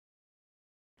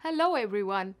Hello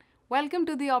everyone. Welcome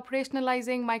to the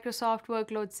Operationalizing Microsoft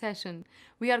Workloads session.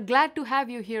 We are glad to have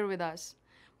you here with us.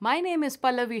 My name is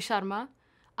Pallavi Sharma.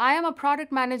 I am a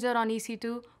product manager on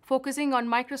EC2 focusing on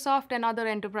Microsoft and other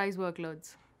enterprise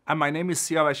workloads. And my name is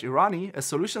Siavash Irani, a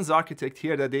solutions architect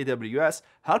here at AWS,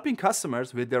 helping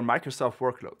customers with their Microsoft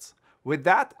workloads. With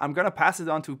that, I'm going to pass it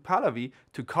on to Pallavi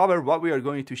to cover what we are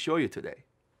going to show you today.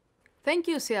 Thank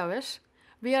you, Siavash.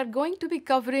 We are going to be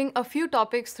covering a few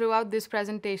topics throughout this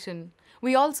presentation.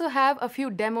 We also have a few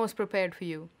demos prepared for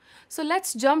you. So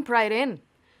let's jump right in.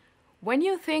 When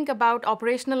you think about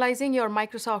operationalizing your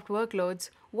Microsoft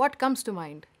workloads, what comes to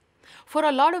mind? For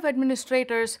a lot of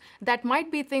administrators, that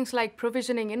might be things like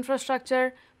provisioning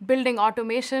infrastructure, building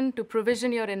automation to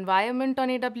provision your environment on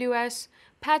AWS,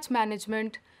 patch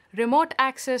management, remote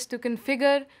access to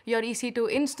configure your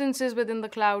EC2 instances within the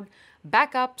cloud,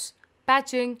 backups,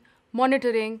 patching,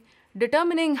 monitoring,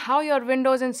 determining how your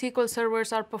Windows and SQL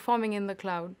servers are performing in the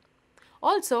cloud.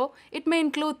 Also, it may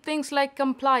include things like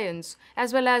compliance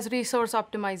as well as resource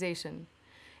optimization.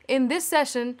 In this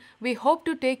session, we hope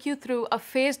to take you through a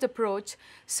phased approach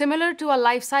similar to a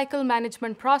lifecycle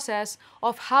management process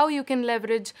of how you can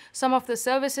leverage some of the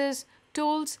services,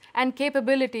 tools, and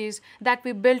capabilities that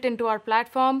we built into our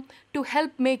platform to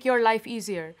help make your life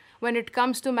easier when it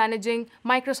comes to managing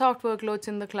Microsoft workloads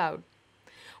in the cloud.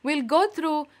 We'll go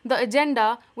through the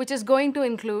agenda, which is going to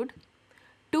include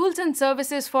tools and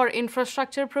services for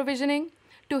infrastructure provisioning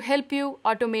to help you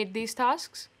automate these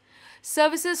tasks,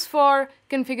 services for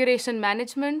configuration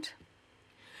management.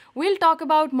 We'll talk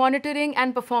about monitoring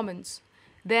and performance,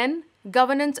 then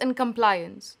governance and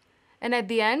compliance. And at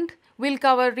the end, we'll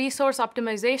cover resource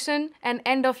optimization and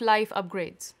end-of-life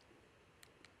upgrades.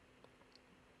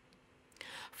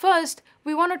 First,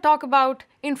 we want to talk about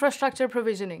infrastructure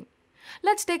provisioning.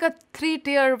 Let's take a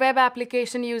 3-tier web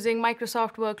application using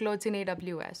Microsoft workloads in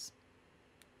AWS.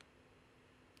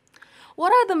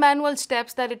 What are the manual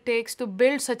steps that it takes to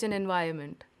build such an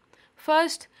environment?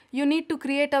 First, you need to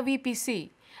create a VPC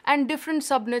and different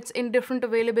subnets in different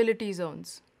availability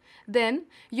zones. Then,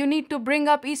 you need to bring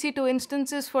up EC2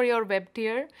 instances for your web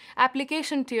tier,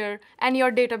 application tier, and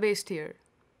your database tier.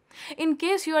 In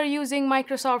case you are using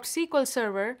Microsoft SQL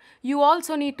Server, you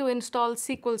also need to install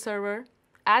SQL Server,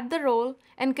 add the role,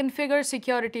 and configure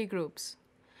security groups.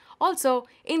 Also,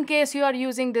 in case you are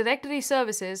using directory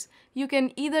services, you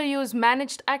can either use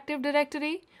Managed Active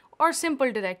Directory or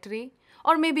Simple Directory,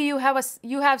 or maybe you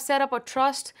have set up a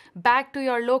trust back to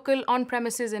your local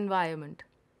on-premises environment.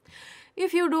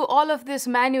 If you do all of this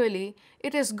manually,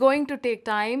 it is going to take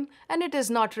time and it is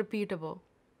not repeatable.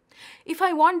 If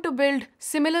I want to build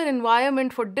similar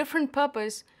environment for different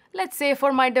purpose, let's say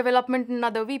for my development in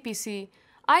another VPC,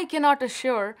 I cannot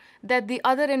assure that the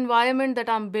other environment that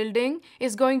I'm building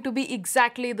is going to be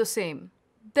exactly the same.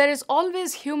 There is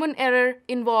always human error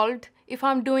involved if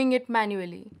I'm doing it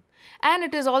manually, and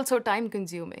it is also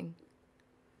time-consuming.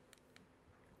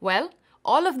 Well,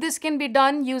 all of this can be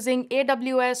done using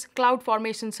AWS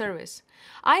CloudFormation Service.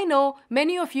 I know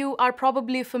many of you are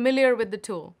probably familiar with the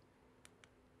tool.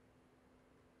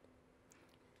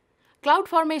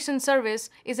 CloudFormation Service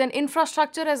is an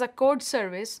infrastructure as a code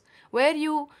service where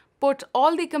you put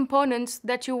all the components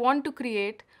that you want to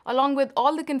create along with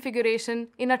all the configuration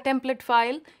in a template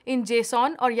file in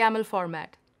JSON or YAML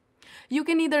format. You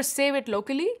can either save it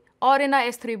locally or in a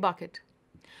S3 bucket.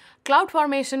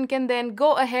 CloudFormation can then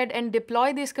go ahead and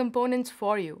deploy these components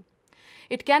for you.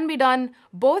 It can be done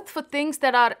both for things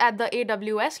that are at the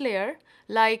AWS layer,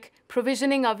 like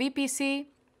provisioning a VPC,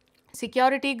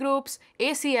 security groups,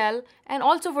 ACL, and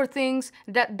also for things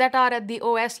that are at the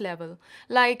OS level,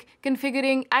 like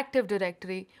configuring Active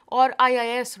Directory or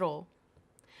IIS role.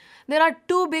 There are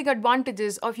two big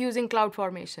advantages of using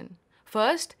CloudFormation.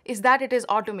 First is that it is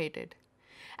automated.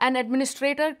 An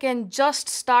administrator can just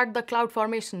start the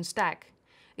CloudFormation stack.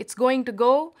 It's going to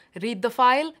go, read the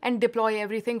file, and deploy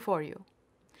everything for you.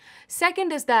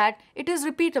 Second is that it is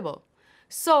repeatable.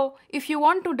 So if you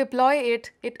want to deploy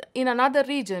it in another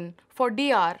region for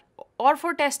DR or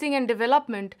for testing and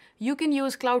development, you can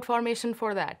use CloudFormation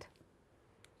for that.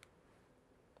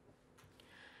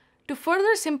 To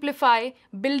further simplify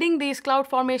building these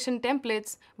CloudFormation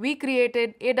templates, we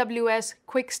created AWS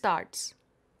Quick Starts.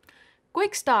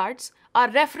 Quick Starts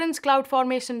are reference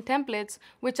CloudFormation templates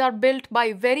which are built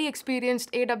by very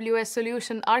experienced AWS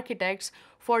solution architects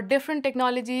for different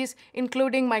technologies,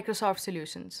 including Microsoft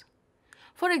solutions.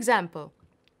 For example,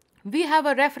 we have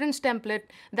a reference template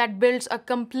that builds a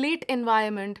complete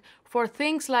environment for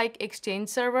things like Exchange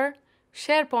Server,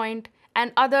 SharePoint,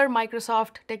 and other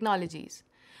Microsoft technologies.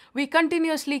 We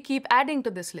continuously keep adding to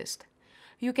this list.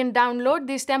 you can download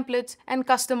these templates and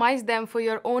customize them for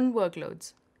your own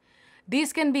workloads.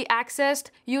 These can be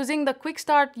accessed using the Quick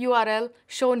Start URL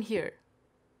shown here.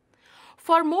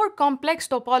 For more complex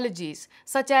topologies,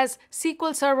 such as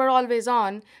SQL Server Always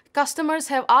On, customers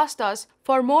have asked us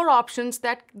for more options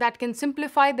that can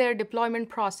simplify their deployment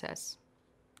process.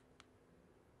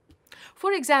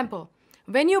 For example,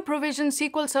 when you provision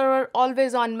SQL Server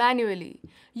Always On manually,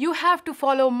 you have to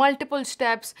follow multiple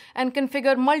steps and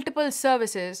configure multiple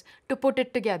services to put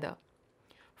it together.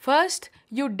 First,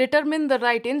 you determine the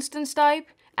right instance type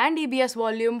and EBS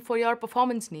volume for your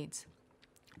performance needs.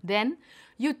 Then,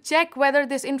 you check whether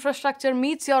this infrastructure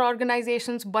meets your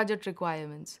organization's budget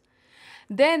requirements.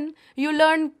 Then, you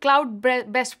learn cloud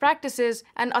best practices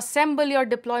and assemble your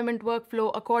deployment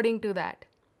workflow according to that.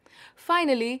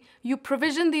 Finally, you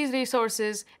provision these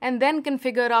resources and then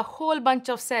configure a whole bunch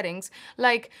of settings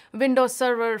like Windows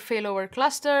Server failover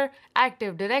cluster,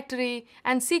 Active Directory,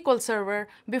 and SQL Server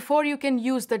before you can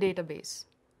use the database.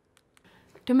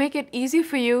 To make it easy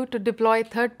for you to deploy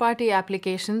third-party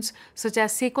applications such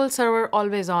as SQL Server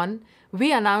Always On,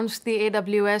 we announced the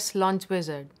AWS Launch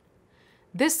Wizard.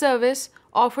 This service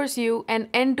offers you an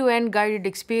end-to-end guided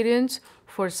experience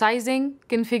for sizing,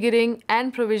 configuring,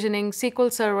 and provisioning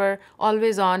SQL Server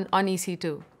Always On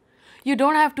EC2. You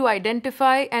don't have to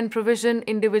identify and provision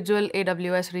individual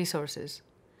AWS resources.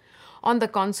 On the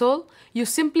console, you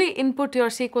simply input your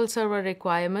SQL Server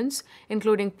requirements,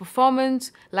 including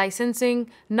performance, licensing,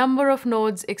 number of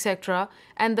nodes, etc.,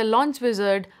 and the Launch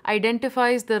Wizard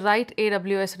identifies the right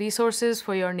AWS resources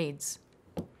for your needs.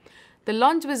 The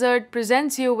Launch Wizard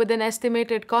presents you with an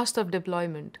estimated cost of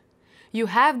deployment. You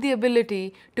have the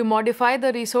ability to modify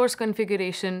the resource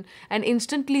configuration and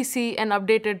instantly see an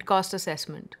updated cost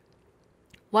assessment.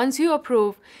 Once you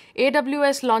approve,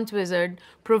 AWS Launch Wizard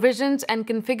provisions and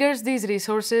configures these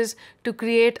resources to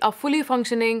create a fully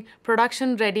functioning,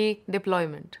 production-ready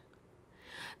deployment.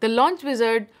 The Launch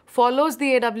Wizard follows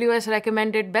the AWS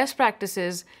recommended best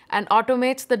practices and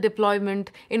automates the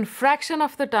deployment in fraction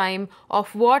of the time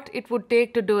of what it would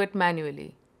take to do it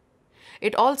manually.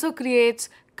 It also creates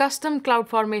custom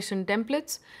CloudFormation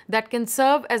templates that can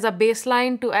serve as a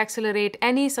baseline to accelerate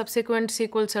any subsequent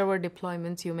SQL Server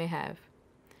deployments you may have.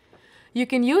 You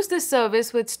can use this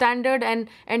service with standard and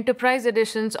enterprise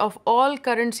editions of all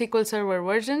current SQL Server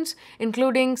versions,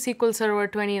 including SQL Server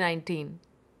 2019.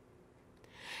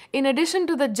 In addition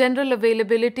to the general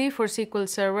availability for SQL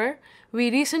Server,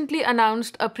 we recently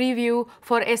announced a preview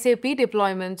for SAP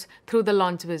deployments through the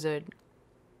Launch Wizard.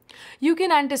 You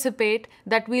can anticipate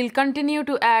that we'll continue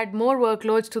to add more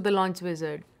workloads to the Launch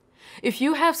Wizard. If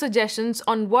you have suggestions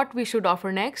on what we should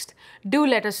offer next, do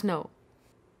let us know.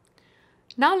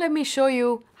 Now let me show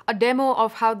you a demo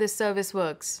of how this service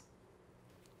works.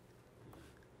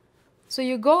 So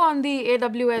you go on the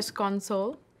AWS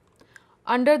console.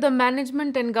 Under the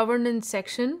Management and Governance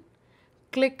section,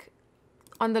 click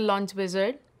on the Launch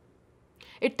Wizard.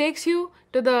 It takes you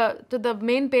to the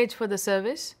main page for the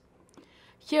service.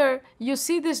 Here, you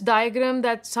see this diagram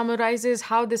that summarizes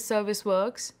how this service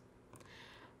works.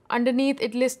 Underneath,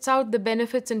 it lists out the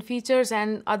benefits and features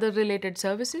and other related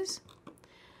services.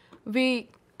 We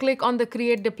click on the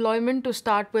Create Deployment to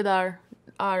start with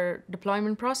our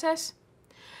deployment process.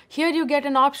 Here you get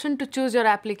an option to choose your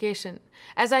application.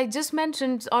 As I just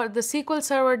mentioned, the SQL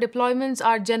Server deployments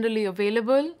are generally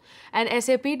available, and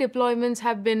SAP deployments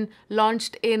have been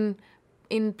launched in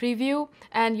preview,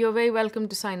 and you're very welcome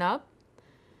to sign up.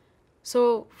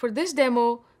 So for this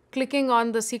demo, clicking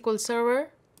on the SQL Server,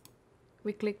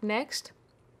 we click Next.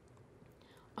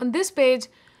 On this page,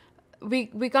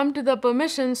 we come to the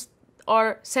permissions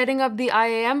or setting up the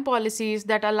IAM policies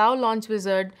that allow Launch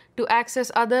Wizard to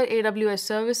access other AWS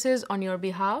services on your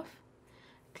behalf.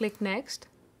 Click Next.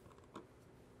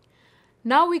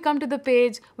 Now we come to the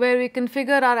page where we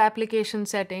configure our application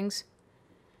settings.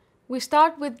 We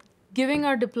start with giving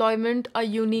our deployment a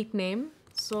unique name.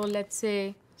 So let's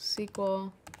say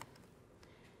SQL.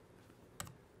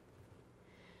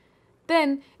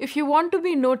 Then, if you want to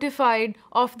be notified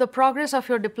of the progress of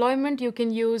your deployment, you can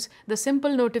use the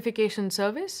simple notification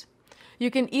service.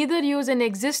 You can either use an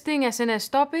existing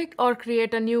SNS topic or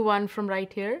create a new one from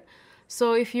right here.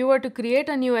 So if you were to create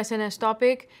a new SNS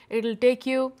topic, it'll take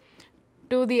you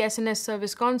to the SNS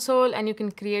service console and you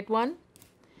can create one.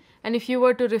 And if you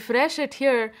were to refresh it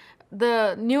here,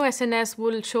 the new SNS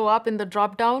will show up in the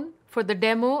drop-down. For the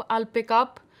demo,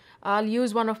 I'll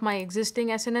use one of my existing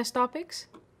SNS topics.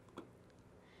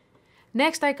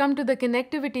 Next, I come to the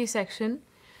connectivity section.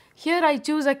 Here I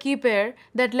choose a key pair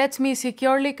that lets me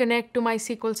securely connect to my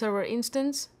SQL Server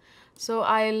instance. So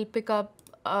I'll pick up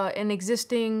an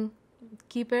existing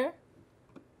key pair.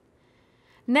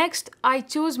 Next, I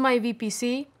choose my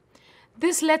VPC.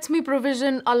 This lets me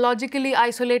provision a logically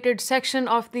isolated section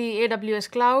of the AWS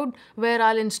cloud where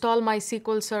I'll install my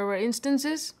SQL Server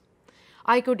instances.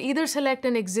 I could either select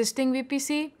an existing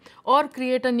VPC or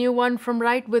create a new one from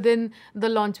right within the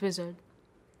launch wizard.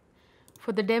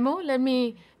 For the demo, let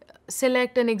me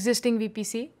select an existing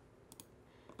VPC.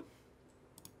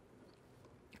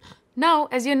 Now,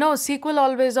 as you know, SQL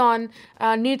Always On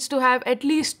needs to have at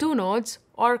least 2 nodes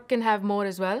or can have more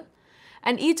as well.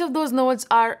 And each of those nodes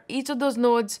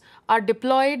are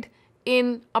deployed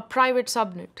in a private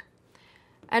subnet.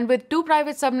 And with 2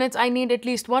 private subnets, I need at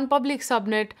least 1 public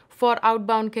subnet for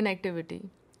outbound connectivity.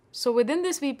 So within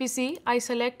this VPC, I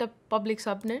select a public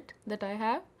subnet that I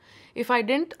have. If I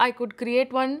didn't, I could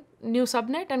create one new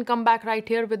subnet and come back right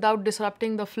here without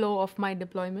disrupting the flow of my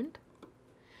deployment.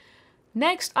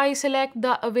 Next, I select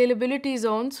the availability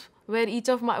zones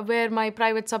where my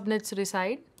private subnets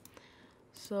reside.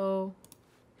 So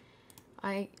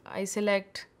I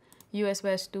select US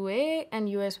West 2A and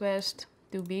US West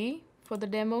 2B for the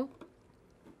demo.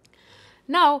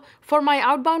 Now, for my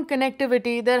outbound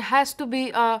connectivity, there has to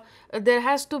be a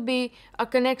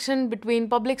connection between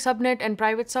public subnet and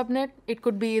private subnet. It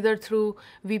could be either through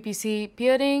VPC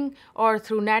peering or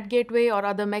through NAT gateway or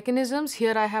other mechanisms.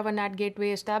 Here I have a NAT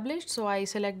gateway established, so I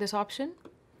select this option.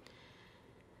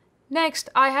 Next,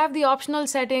 I have the optional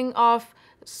setting of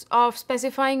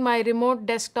specifying my remote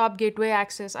desktop gateway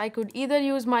access. I could either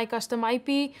use my custom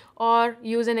IP or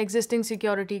use an existing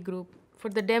security group. For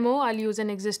the demo, I'll use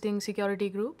an existing security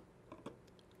group.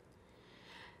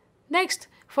 Next,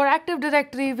 for Active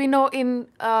Directory, we know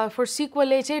for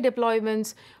SQL HA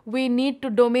deployments, we need to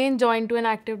domain join to an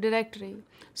Active Directory.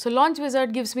 So Launch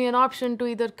Wizard gives me an option to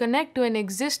either connect to an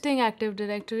existing Active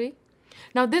Directory.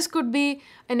 Now this could be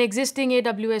an existing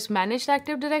AWS managed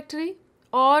Active Directory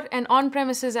or an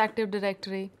on-premises Active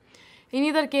Directory. In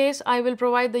either case, I will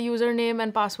provide the username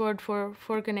and password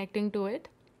for connecting to it.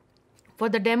 For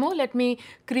the demo, let me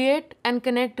create and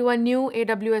connect to a new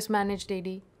AWS managed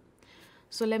AD.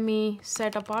 So let me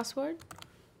set a password.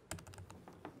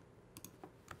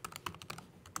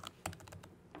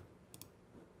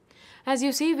 As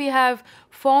you see, we have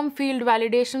form field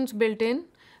validations built in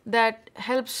that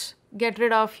helps get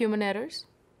rid of human errors.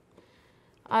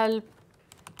 I'll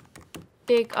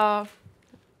take a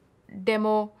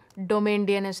demo domain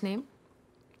DNS name.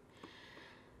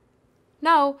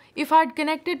 Now, if I had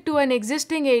connected to an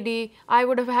existing AD, I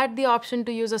would have had the option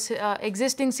to use an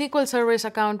existing SQL service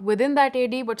account within that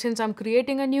AD, but since I'm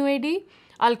creating a new AD,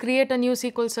 I'll create a new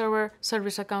SQL Server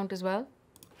service account as well.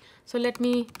 So let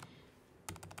me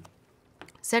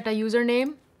set a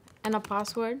username and a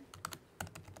password.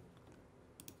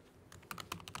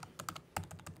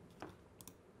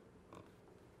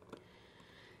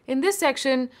 In this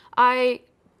section, I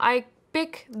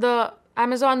pick the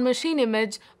Amazon machine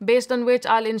image based on which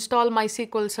I'll install my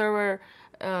SQL Server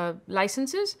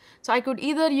licenses. So I could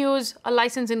either use a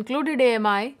license included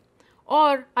AMI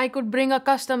or I could bring a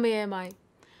custom AMI.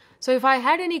 So if I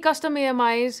had any custom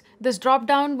AMIs, this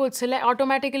dropdown would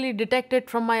automatically detect it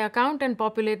from my account and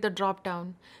populate the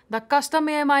dropdown. The custom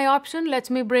AMI option lets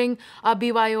me bring a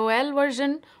BYOL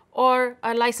version or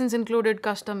a license included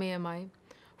custom AMI.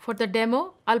 For the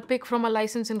demo, I'll pick from a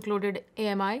license included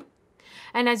AMI.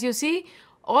 And as you see,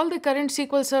 all the current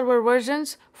SQL Server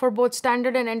versions for both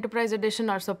Standard and Enterprise Edition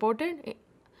are supported.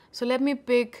 So let me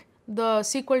pick the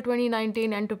SQL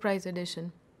 2019 Enterprise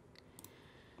Edition.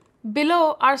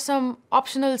 Below are some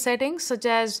optional settings such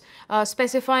as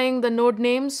specifying the node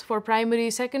names for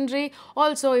primary, secondary.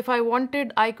 Also, if I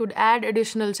wanted, I could add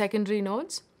additional secondary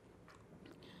nodes.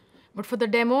 But for the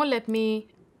demo, let me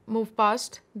move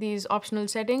past these optional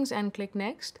settings and click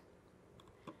Next.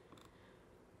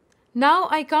 Now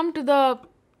I come to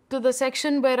the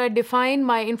section where I define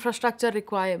my infrastructure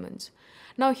requirements.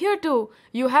 Now here too,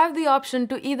 you have the option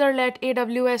to either let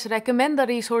AWS recommend the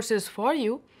resources for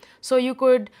you. So you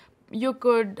could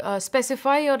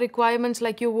specify your requirements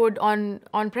like you would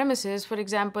on premises, for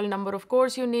example, number of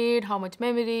cores you need, how much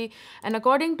memory, and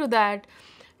according to that,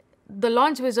 the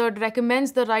Launch Wizard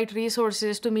recommends the right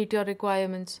resources to meet your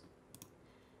requirements.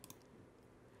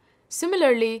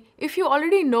 Similarly, if you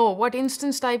already know what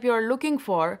instance type you are looking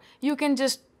for, you can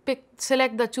just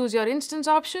select the Choose Your Instance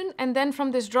option, and then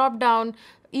from this drop-down,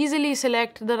 easily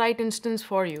select the right instance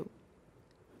for you.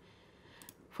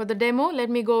 For the demo, let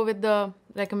me go with the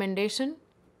recommendation.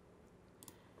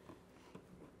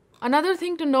 Another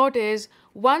thing to note is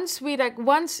once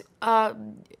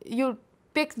you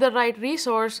pick the right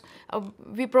resource,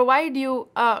 we provide you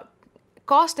a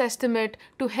cost estimate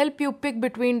to help you pick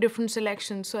between different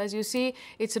selections. So as you see,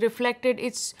 it's reflected,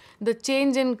 the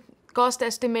change in cost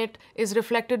estimate is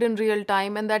reflected in real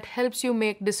time, and that helps you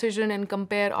make decision and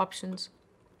compare options.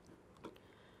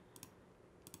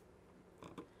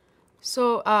 So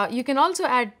you can also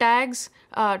add tags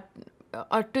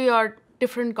to your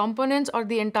different components or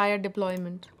the entire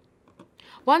deployment.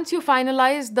 Once you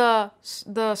finalize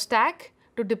the stack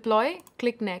to deploy,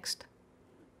 click Next.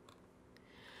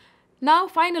 Now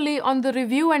finally, on the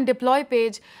Review and Deploy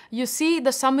page, you see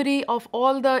the summary of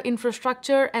all the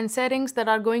infrastructure and settings that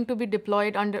are going to be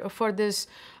deployed for this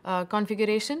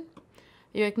configuration.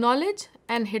 You acknowledge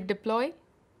and hit Deploy.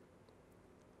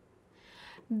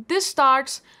 This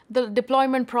starts the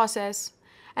deployment process.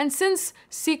 And since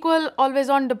SQL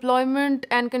always-on deployment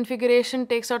and configuration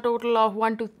takes a total of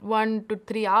 1 to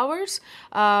 3 hours,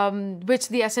 which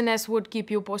the SNS would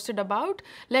keep you posted about,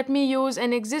 let me use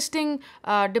an existing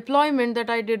deployment that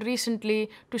I did recently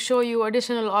to show you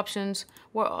additional options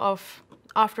of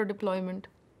after deployment.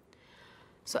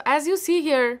 So as you see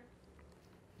here,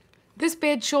 this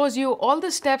page shows you all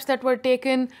the steps that were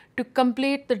taken to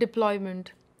complete the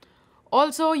deployment.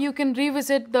 Also, you can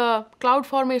revisit the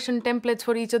CloudFormation templates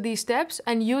for each of these steps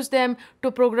and use them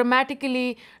to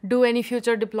programmatically do any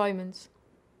future deployments.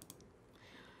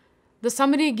 The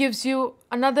summary gives you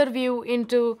another view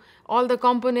into all the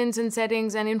components and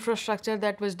settings and infrastructure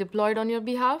that was deployed on your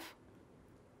behalf.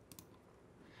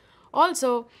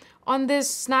 Also, on this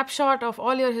snapshot of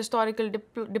all your historical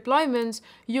deployments,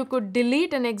 you could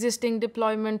delete an existing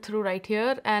deployment through right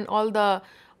here, and all the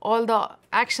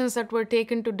actions that were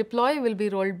taken to deploy will be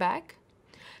rolled back.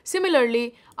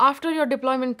 Similarly, after your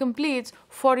deployment completes,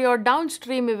 for your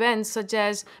downstream events such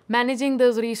as managing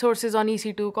those resources on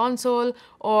EC2 console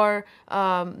or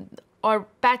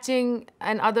patching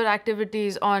and other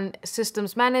activities on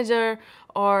Systems Manager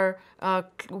or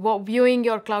viewing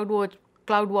your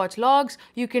CloudWatch logs,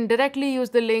 you can directly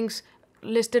use the links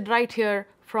listed right here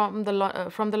from the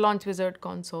Launch Wizard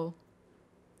console.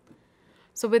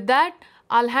 So with that,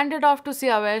 I'll hand it off to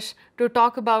Siavesh to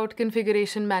talk about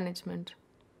configuration management.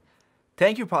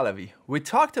 Thank you, Pallavi. We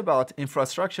talked about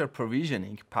infrastructure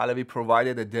provisioning. Pallavi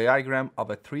provided a diagram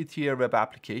of a 3-tier web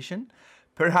application.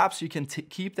 Perhaps you can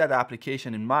keep that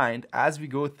application in mind as we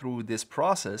go through this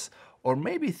process, or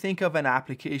maybe think of an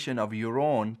application of your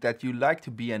own that you like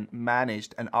to be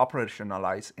managed and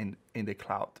operationalized in the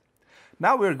cloud.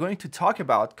 Now we're going to talk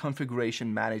about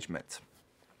configuration management.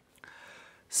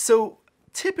 So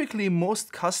typically,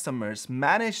 most customers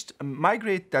migrate to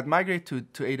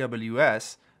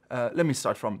AWS. Let me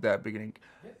start from the beginning.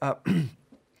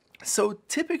 So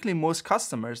typically, most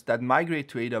customers that migrate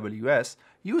to AWS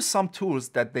use some tools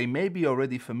that they may be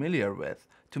already familiar with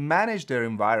to manage their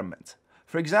environment.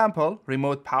 For example,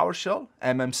 Remote PowerShell,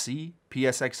 MMC,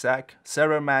 PSExec,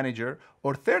 Server Manager,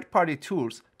 or third-party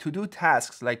tools to do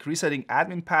tasks like resetting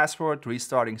admin password,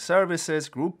 restarting services,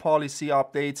 group policy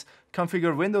updates,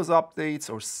 configure Windows updates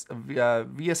or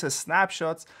VSS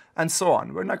snapshots, and so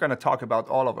on. We're not going to talk about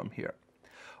all of them here.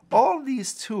 All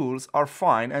these tools are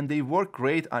fine and they work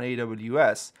great on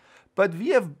AWS, but we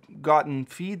have gotten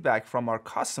feedback from our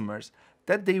customers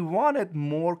that they wanted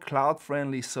more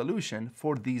cloud-friendly solution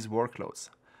for these workloads,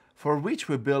 for which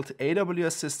we built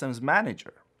AWS Systems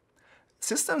Manager.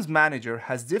 Systems Manager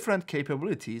has different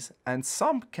capabilities, and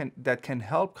some that can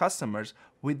help customers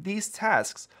with these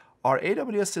tasks are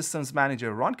AWS Systems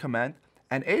Manager Run Command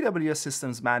and AWS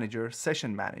Systems Manager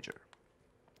Session Manager.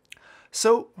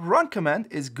 So Run Command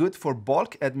is good for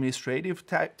bulk administrative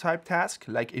type task,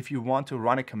 like if you want to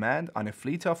run a command on a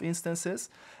fleet of instances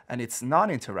and it's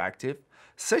non-interactive.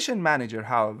 Session Manager,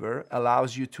 however,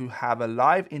 allows you to have a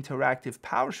live interactive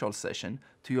PowerShell session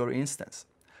to your instance.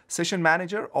 Session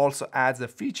Manager also adds a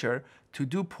feature to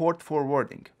do port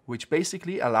forwarding, which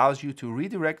basically allows you to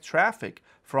redirect traffic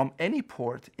from any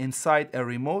port inside a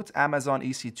remote Amazon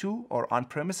EC2 or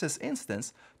on-premises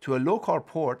instance to a local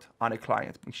port on a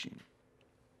client machine.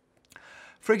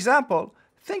 For example,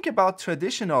 think about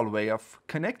traditional way of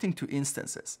connecting to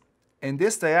instances. In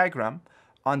this diagram,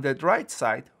 on the right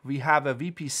side, we have a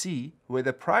VPC with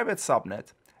a private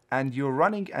subnet, and you're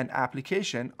running an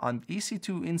application on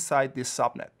EC2 inside this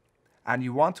subnet, and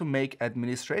you want to make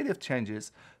administrative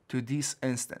changes to this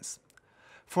instance.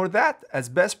 For that, as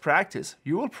best practice,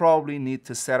 you will probably need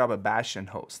to set up a Bastion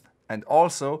host, and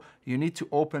also you need to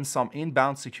open some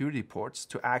inbound security ports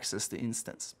to access the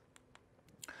instance.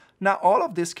 Now, all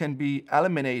of this can be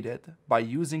eliminated by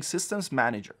using Systems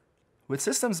Manager. With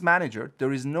Systems Manager,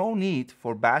 there is no need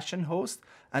for Bastion host,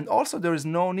 and also there is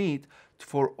no need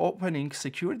for opening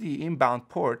security inbound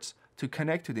ports to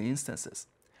connect to the instances.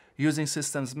 using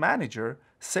Systems Manager,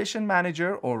 Session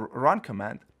Manager, or Run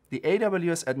command, the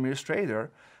AWS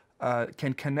administrator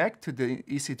can connect to the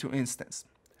EC2 instance.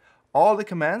 All the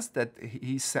commands that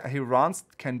he runs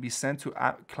can be sent to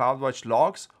CloudWatch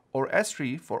logs or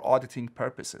S3 for auditing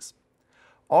purposes.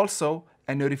 Also,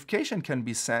 a notification can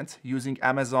be sent using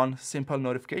Amazon Simple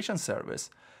Notification Service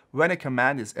when a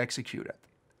command is executed.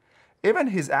 Even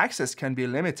his access can be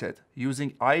limited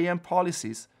using IAM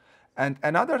policies. And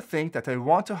another thing that I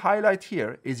want to highlight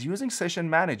here is using Session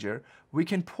Manager, we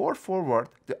can port forward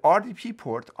the RDP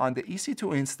port on the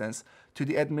EC2 instance to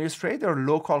the administrator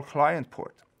local client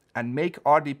port and make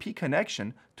RDP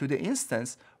connection to the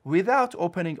instance without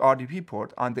opening RDP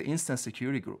port on the instance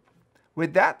security group.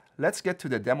 With that, let's get to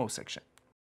the demo section.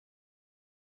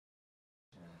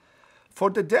 For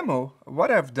the demo, what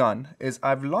I've done is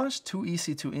I've launched two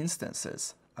EC2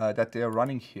 instances that they are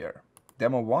running here,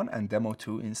 Demo 1 and Demo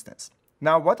 2 instance.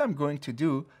 Now, what I'm going to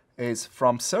do is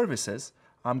from Services,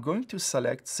 I'm going to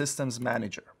select Systems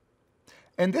Manager.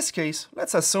 In this case,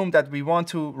 let's assume that we want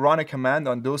to run a command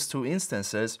on those two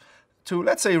instances to,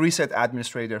 let's say, reset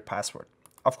administrator password.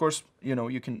 Of course,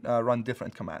 you can run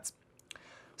different commands.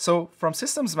 So from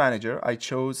Systems Manager, I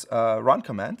chose Run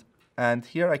command, and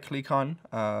here I click on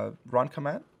Run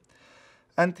command.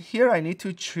 And here I need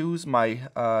to choose my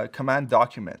command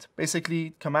document.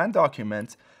 Basically, command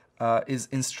document is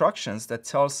instructions that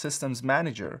tell Systems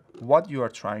Manager what you are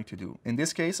trying to do. In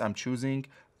this case, I'm choosing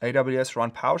AWS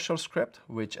Run PowerShell script,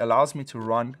 which allows me to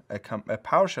run a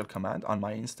PowerShell command on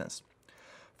my instance.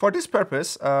 For this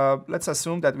purpose, let's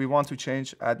assume that we want to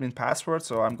change admin password.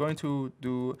 So I'm going to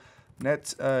do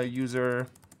net user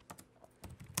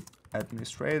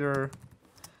administrator,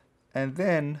 and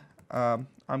then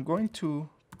I'm going to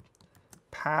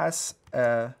pass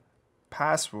a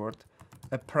password,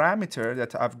 a parameter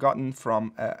that I've gotten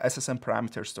from SSM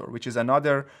parameter store, which is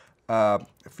another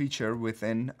feature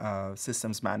within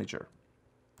Systems Manager.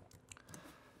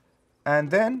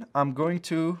 And then I'm going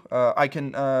to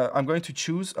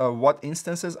choose what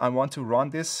instances I want to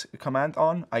run this command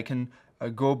on. I can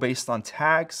go based on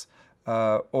tags,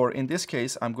 or in this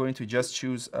case, I'm going to just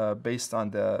choose based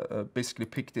on the basically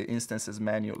pick the instances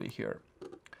manually here.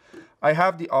 I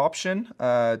have the option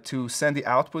to send the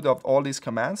output of all these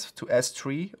commands to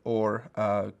S3 or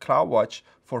CloudWatch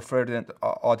for further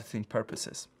auditing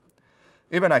purposes.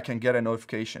 Even I can get a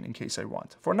notification in case I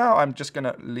want. For now, I'm just going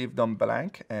to leave them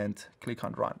blank and click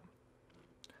on Run.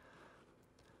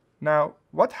 Now,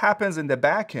 what happens in the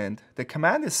backend, the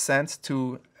command is sent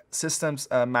to Systems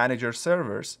Manager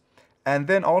servers, and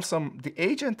then also the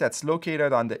agent that's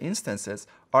located on the instances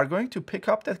are going to pick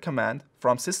up that command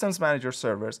from Systems Manager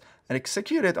servers and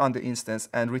execute it on the instance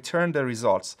and return the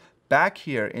results back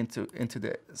here into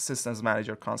the Systems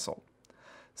Manager console.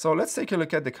 So let's take a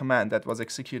look at the command that was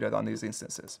executed on these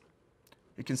instances.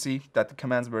 You can see that the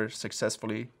commands were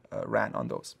successfully ran on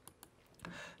those.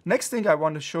 Next thing I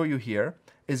want to show you here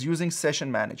is using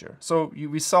Session Manager. So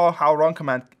we saw how Run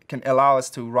command can allow us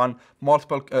to run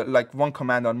multiple, like one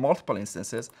command on multiple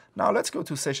instances. Now let's go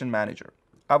to Session Manager.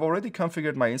 I've already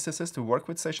configured my instances to work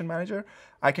with Session Manager.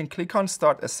 I can click on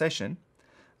Start a Session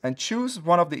and choose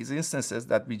one of these instances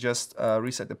that we just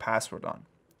reset the password on.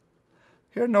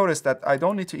 Here, notice that I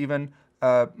don't need to even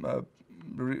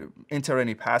enter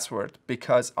any password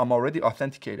because I'm already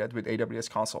authenticated with AWS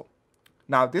Console.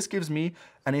 Now, this gives me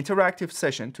an interactive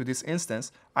session to this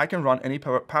instance. I can run any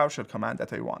PowerShell command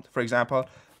that I want. For example,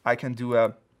 I can do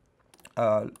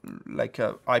like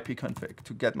a IP config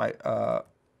to get my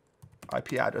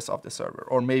IP address of the server.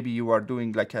 Or maybe you are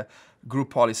doing like a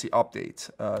group policy update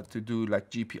to do like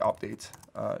GP update,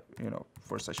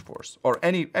 for such force, or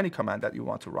any command that you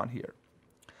want to run here.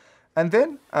 And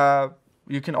then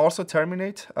you can also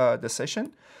terminate the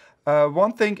session.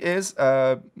 One thing is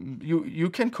you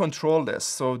can control this.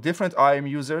 So different IAM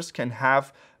users can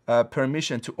have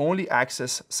permission to only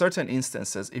access certain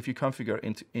instances if you configure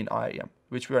in IAM,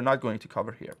 which we are not going to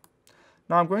cover here.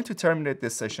 Now I'm going to terminate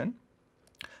this session.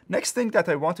 Next thing that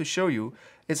I want to show you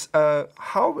is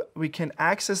how we can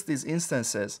access these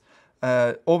instances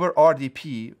over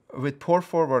RDP with port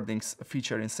forwarding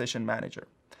feature in Session Manager.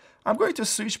 I'm going to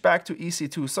switch back to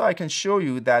EC2 so I can show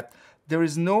you that there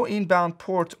is no inbound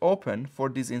port open for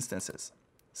these instances.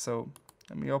 So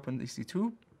let me open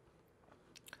EC2.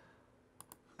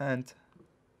 And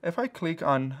if I click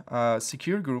on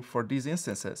secure group for these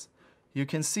instances, you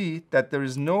can see that there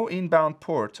is no inbound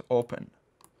port open,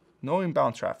 no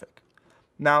inbound traffic.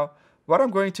 Now, what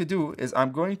I'm going to do is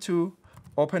I'm going to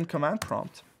open command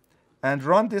prompt and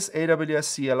run this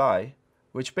AWS CLI,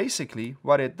 which basically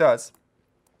what it does,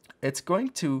 it's going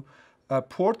to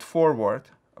port forward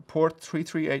port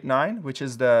 3389, which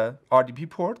is the RDP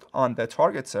port on the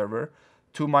target server,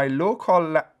 to my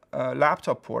local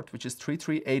laptop port, which is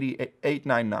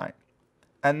 3380-899.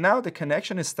 And now the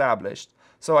connection is established,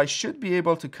 so I should be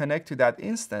able to connect to that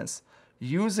instance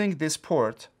using this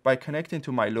port by connecting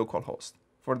to my local host.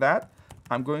 For that,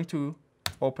 I'm going to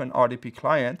open RDP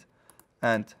client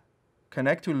and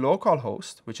connect to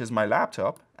localhost, which is my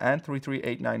laptop, and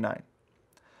 33899.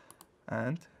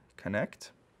 And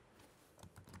connect.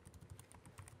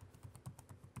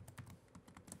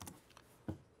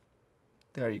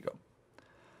 There you go.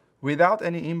 Without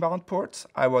any inbound ports,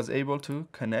 I was able to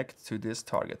connect to this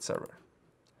target server.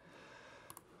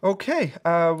 Okay,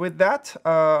 with that,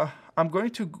 I'm going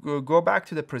to go back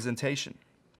to the presentation.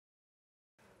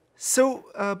 So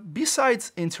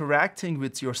besides interacting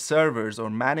with your servers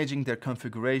or managing their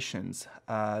configurations,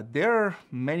 there are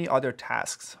many other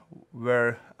tasks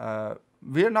where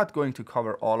we're not going to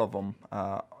cover all of them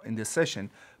in this session.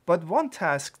 But one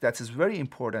task that is very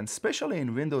important, especially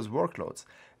in Windows workloads,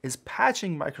 is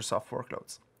patching Microsoft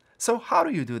workloads. So how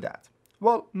do you do that?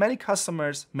 Well, many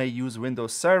customers may use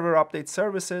Windows Server Update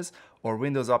Services or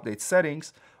Windows Update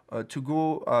Settings to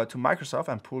go to Microsoft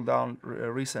and pull down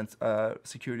recent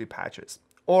security patches.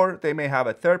 Or they may have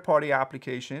a third-party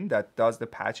application that does the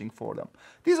patching for them.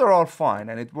 These are all fine,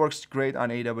 and it works great on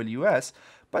AWS,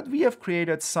 but we have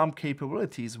created some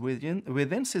capabilities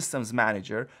within Systems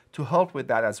Manager to help with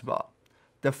that as well.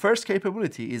 The first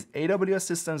capability is AWS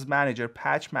Systems Manager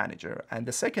Patch Manager, and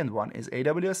the second one is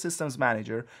AWS Systems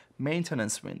Manager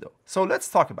Maintenance Window. So let's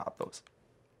talk about those.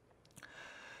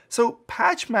 So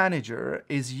Patch Manager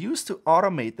is used to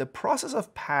automate the process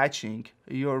of patching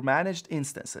your managed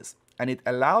instances, and it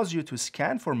allows you to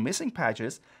scan for missing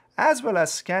patches as well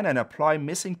as scan and apply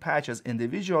missing patches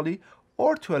individually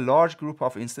or to a large group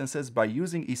of instances by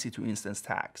using EC2 instance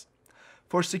tags.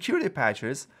 For security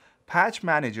patches, Patch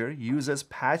Manager uses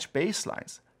patch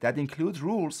baselines that include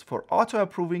rules for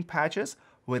auto-approving patches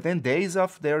within days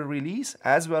of their release,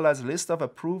 as well as a list of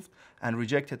approved and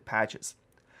rejected patches.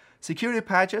 Security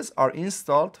patches are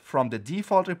installed from the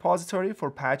default repository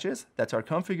for patches that are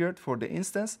configured for the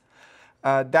instance.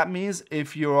 That means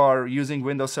if you are using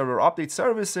Windows Server Update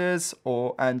Services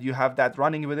and you have that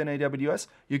running within AWS,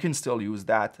 you can still use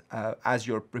that as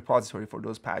your repository for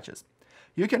those patches.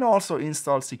 You can also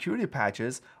install security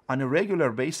patches on a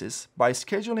regular basis by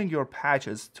scheduling your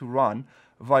patches to run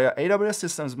via AWS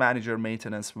Systems Manager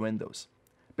Maintenance Windows.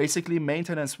 Basically,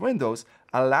 Maintenance Windows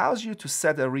allows you to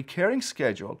set a recurring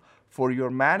schedule for your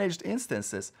managed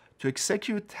instances to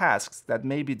execute tasks that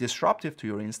may be disruptive to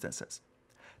your instances.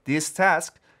 These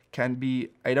tasks can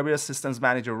be AWS Systems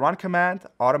Manager Run Command,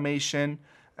 automation,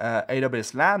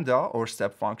 AWS Lambda, or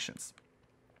step functions.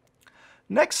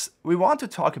 Next, we want to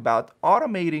talk about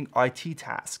automating IT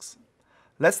tasks.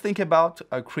 Let's think about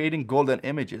creating golden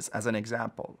images as an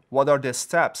example. What are the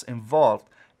steps involved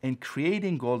in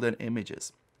creating golden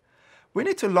images? We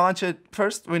need to launch it.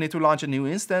 First, we need to launch a new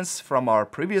instance from our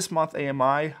previous month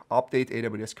AMI, update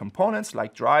AWS components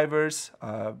like drivers,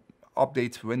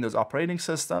 update Windows operating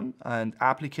system and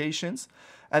applications.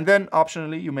 And then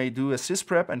optionally, you may do a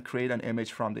sysprep and create an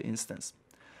image from the instance.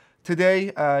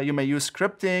 Today, you may use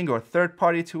scripting or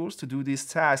third-party tools to do these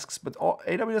tasks, but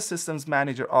AWS Systems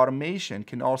Manager Automation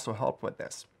can also help with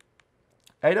this.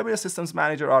 AWS Systems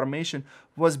Manager Automation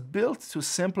was built to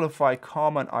simplify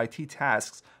common IT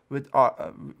tasks with Let's go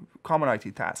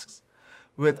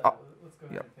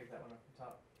ahead and take that one up the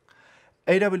top.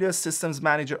 AWS Systems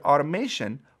Manager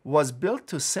Automation was built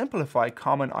to simplify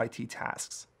common IT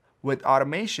tasks. With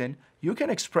automation, you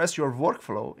can express your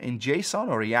workflow in JSON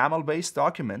or YAML-based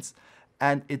documents,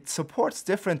 and it supports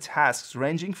different tasks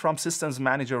ranging from Systems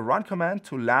Manager Run Command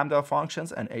to Lambda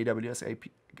functions and AWS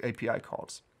API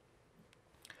calls.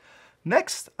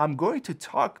 Next, I'm going to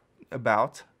talk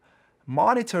about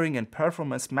monitoring and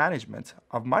performance management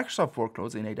of Microsoft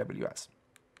workloads in AWS.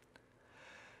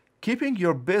 Keeping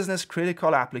your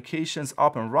business-critical applications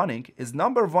up and running is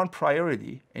 #1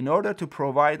 priority in order to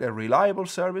provide a reliable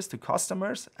service to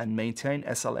customers and maintain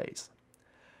SLAs.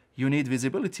 You need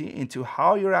visibility into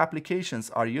how your applications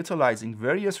are utilizing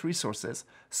various resources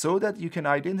so that you can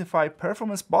identify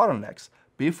performance bottlenecks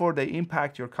before they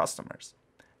impact your customers.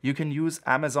 You can use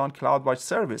Amazon CloudWatch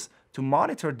service to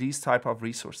monitor these type of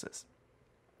resources.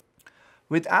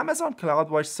 With Amazon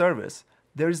CloudWatch service,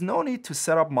 there is no need to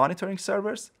set up monitoring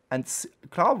servers, and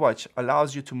CloudWatch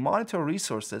allows you to monitor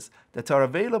resources that are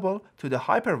available to the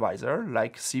hypervisor,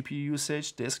 like CPU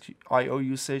usage, disk I/O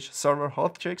usage, server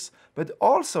health checks, but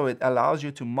also it allows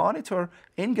you to monitor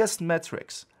ingest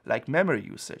metrics, like memory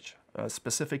usage,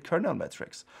 specific kernel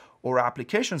metrics, or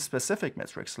application-specific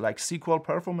metrics like SQL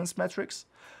performance metrics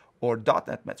or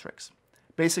 .NET metrics.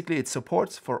 Basically, it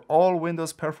supports for all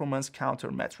Windows performance counter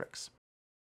metrics.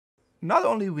 Not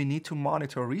only we need to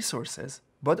monitor resources,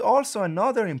 but also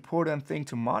another important thing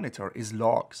to monitor is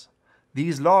logs.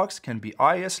 These logs can be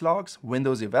IIS logs,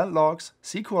 Windows event logs,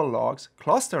 SQL logs,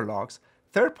 cluster logs,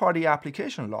 third-party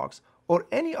application logs, or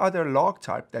any other log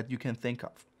type that you can think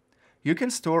of. You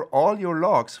can store all your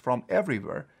logs from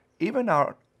everywhere, even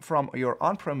from your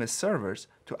on-premise servers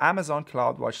to Amazon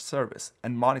CloudWatch service,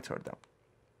 and monitor them.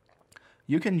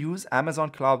 You can use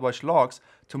Amazon CloudWatch logs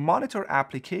to monitor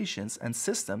applications and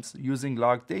systems using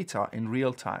log data in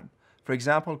real time. For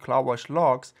example, CloudWatch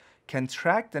logs can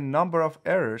track the number of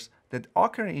errors that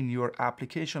occur in your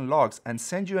application logs and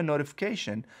send you a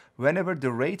notification whenever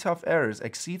the rate of errors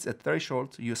exceeds a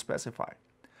threshold you specify.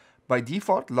 By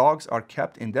default, logs are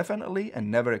kept indefinitely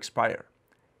and never expire.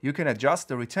 You can adjust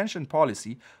the retention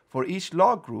policy for each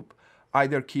log group,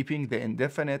 either keeping the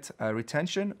indefinite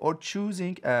retention or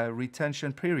choosing a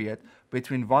retention period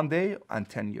between 1 day and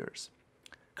 10 years.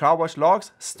 CloudWatch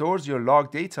logs stores your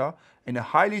log data in a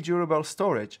highly durable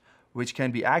storage, which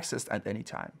can be accessed at any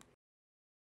time.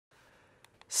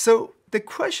 So the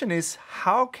question is,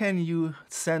 how can you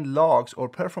send logs or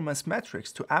performance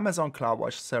metrics to Amazon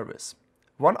CloudWatch service?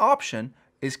 One option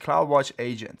is CloudWatch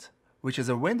Agent, which is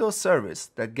a Windows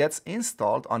service that gets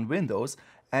installed on Windows,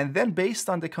 and then based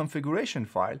on the configuration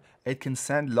file, it can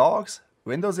send logs,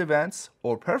 Windows events,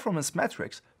 or performance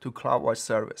metrics to CloudWatch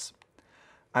service.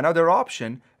 Another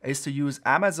option is to use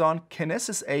Amazon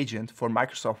Kinesis Agent for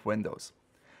Microsoft Windows.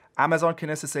 Amazon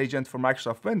Kinesis Agent for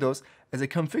Microsoft Windows is a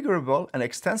configurable and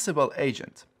extensible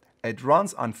agent. It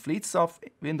runs on fleets of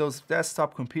Windows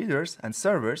desktop computers and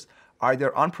servers,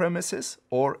 either on-premises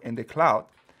or in the cloud.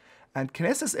 And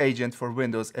Kinesis Agent for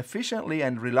Windows efficiently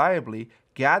and reliably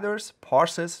gathers,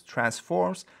 parses,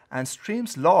 transforms, and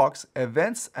streams logs,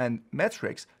 events, and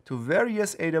metrics to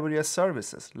various AWS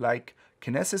services like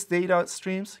Kinesis Data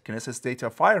Streams, Kinesis Data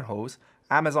Firehose,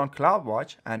 Amazon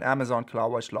CloudWatch, and Amazon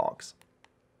CloudWatch Logs.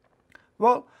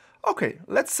 Well, okay,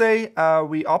 let's say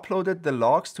we uploaded the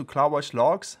logs to CloudWatch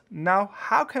Logs. Now,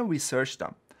 how can we search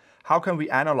them? How can we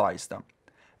analyze them?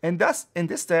 And thus, in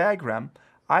this diagram,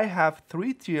 I have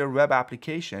 3-tier web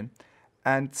application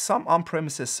and some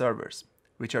on-premises servers,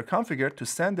 which are configured to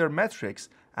send their metrics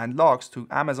and logs to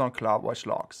Amazon CloudWatch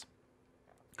Logs.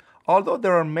 Although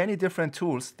there are many different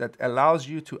tools that allows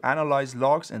you to analyze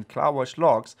logs in CloudWatch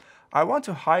Logs, I want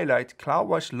to highlight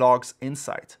CloudWatch Logs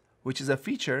Insight, which is a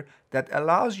feature that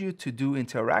allows you to do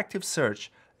interactive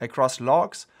search across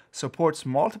logs, supports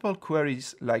multiple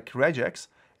queries like regex,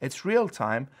 it's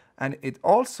real-time, and it's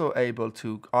also able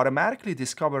to automatically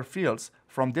discover fields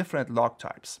from different log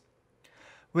types.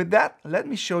 With that, let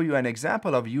me show you an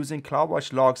example of using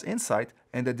CloudWatch Logs Insight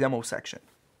in the demo section.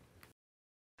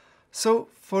 So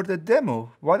for the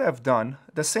demo, what I've done,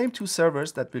 the same two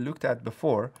servers that we looked at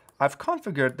before, I've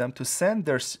configured them to send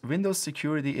their Windows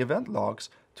security event logs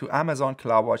to Amazon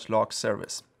CloudWatch Logs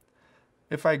service.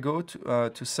 If I go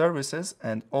to Services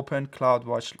and open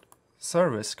CloudWatch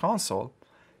Service Console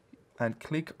and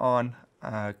click on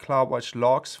CloudWatch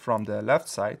Logs from the left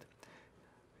side,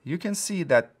 you can see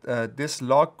that this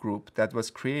log group that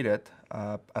was created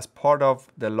as part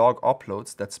of the log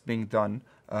uploads that's being done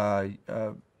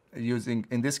using,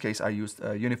 in this case, I used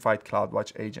a unified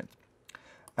CloudWatch agent.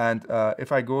 And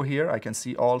if I go here, I can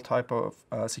see all type of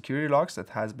security logs that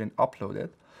has been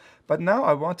uploaded. But now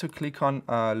I want to click on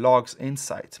Logs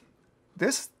Insight.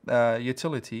 This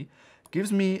utility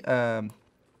gives me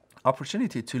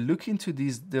opportunity to look into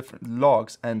these different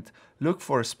logs and look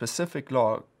for a specific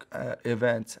log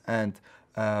event and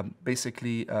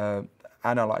basically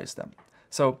analyze them.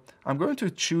 So I'm going to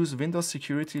choose Windows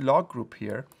Security Log Group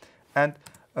here, and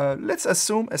let's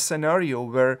assume a scenario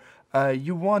where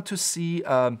you want to see,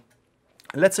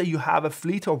 let's say you have a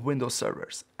fleet of Windows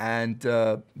servers, and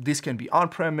this can be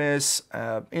on-premise,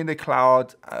 in the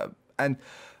cloud, and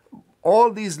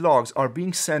all these logs are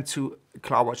being sent to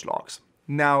CloudWatch Logs.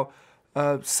 Now,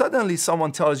 suddenly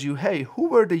someone tells you, hey, who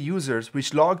were the users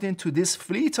which logged into this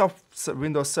fleet of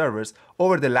Windows servers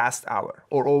over the last hour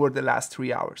or over the last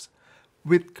 3 hours?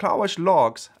 With CloudWatch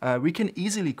Logs, we can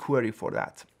easily query for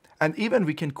that. And even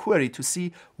we can query to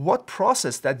see what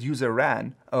process that user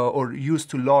ran or used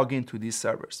to log into these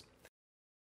servers.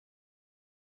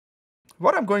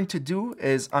 What I'm going to do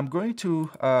is I'm going to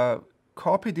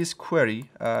copy this query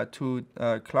to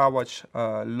CloudWatch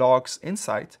Logs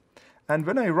Insight. And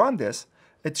when I run this,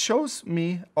 it shows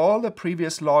me all the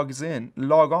previous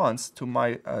logons to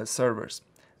my servers.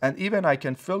 And even I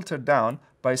can filter down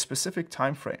by a specific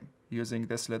time frame. using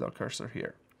this little cursor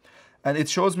here. And it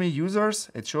shows me users,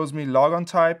 it shows me logon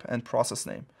type and process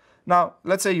name. Now,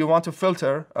 let's say you want to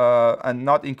filter and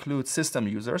not include system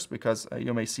users, because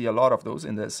you may see a lot of those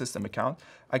in the system account.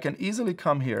 I can easily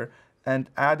come here and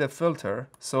add a filter,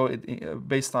 so it,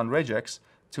 based on regex,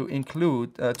 to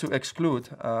exclude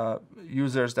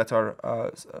users that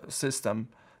are system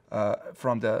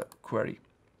from the query.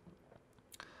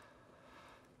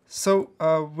 So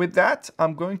with that,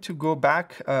 I'm going to go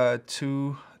back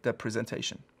to the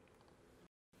presentation.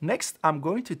 Next, I'm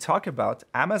going to talk about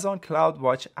Amazon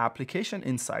CloudWatch application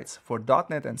insights for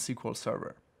 .NET and SQL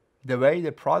Server. The way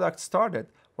the product started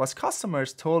was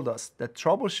customers told us that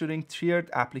troubleshooting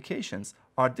tiered applications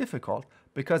are difficult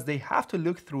because they have to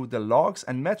look through the logs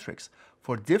and metrics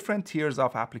for different tiers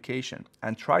of application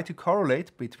and try to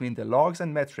correlate between the logs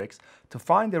and metrics to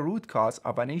find the root cause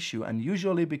of an issue, and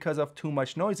usually because of too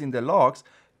much noise in the logs,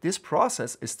 this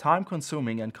process is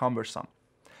time-consuming and cumbersome.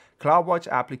 CloudWatch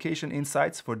Application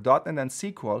Insights for .NET and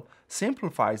SQL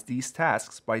simplifies these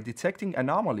tasks by detecting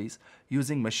anomalies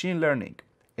using machine learning.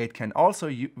 It can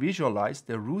also visualize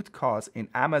the root cause in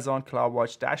Amazon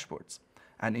CloudWatch dashboards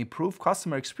and improve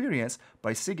customer experience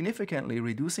by significantly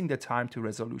reducing the time to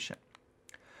resolution.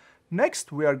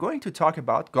 Next, we are going to talk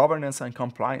about governance and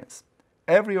compliance.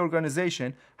 Every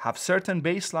organization has certain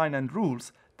baseline and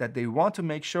rules that they want to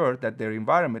make sure that their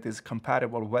environment is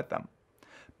compatible with them.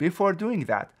 Before doing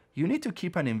that, you need to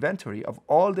keep an inventory of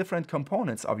all different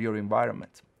components of your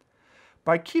environment.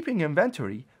 By keeping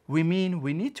inventory, we mean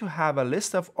we need to have a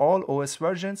list of all OS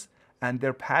versions and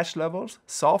their patch levels,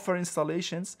 software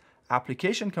installations,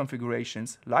 application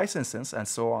configurations, licenses, and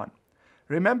so on.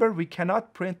 Remember, we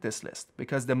cannot print this list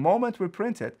because the moment we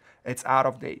print it, it's out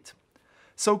of date.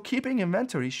 So keeping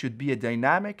inventory should be a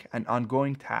dynamic and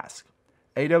ongoing task.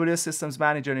 AWS Systems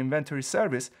Manager Inventory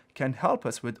Service can help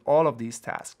us with all of these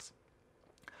tasks.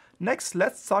 Next,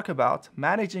 let's talk about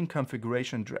managing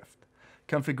configuration drift.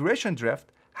 Configuration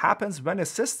drift happens when a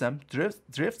system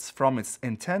drifts from its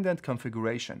intended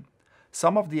configuration.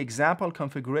 Some of the example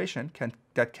configuration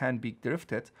that can be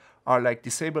drifted are like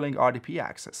disabling RDP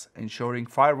access, ensuring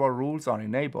firewall rules are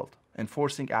enabled,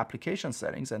 enforcing application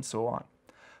settings, and so on.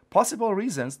 Possible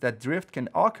reasons that drift can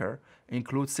occur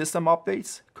include system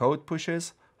updates, code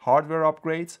pushes, hardware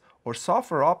upgrades, or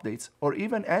software updates, or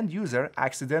even end user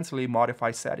accidentally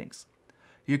modify settings.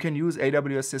 You can use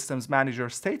AWS Systems Manager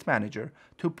State Manager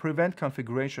to prevent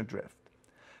configuration drift.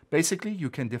 Basically, you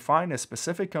can define a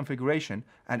specific configuration,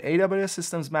 and AWS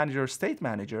Systems Manager State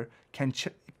Manager can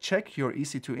check your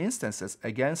EC2 instances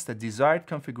against the desired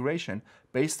configuration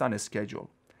based on a schedule.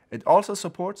 It also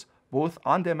supports both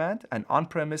on-demand and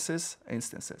on-premises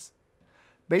instances.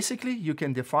 Basically, you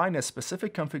can define a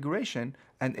specific configuration,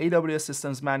 and AWS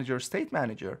Systems Manager State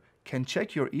Manager can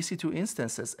check your EC2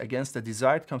 instances against the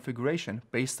desired configuration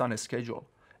based on a schedule.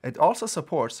 It also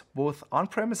supports both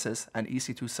on-premises and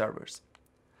EC2 servers.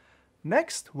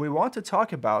 Next, we want to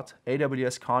talk about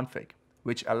AWS Config,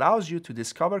 which allows you to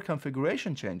discover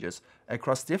configuration changes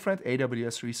across different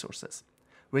AWS resources.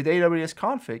 With AWS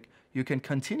Config, you can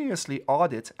continuously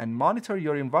audit and monitor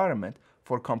your environment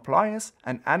for compliance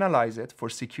and analyze it for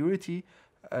security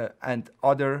and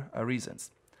other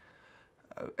reasons.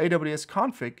 AWS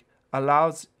Config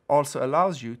also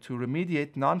allows you to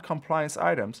remediate non-compliance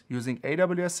items using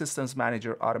AWS Systems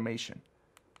Manager automation.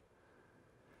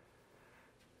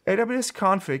 AWS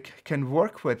Config can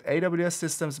work with AWS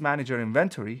Systems Manager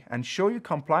Inventory and show you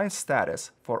compliance status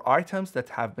for items that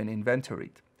have been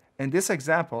inventoried. In this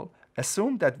example,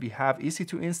 assume that we have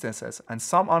EC2 instances and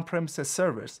some on-premises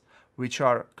servers which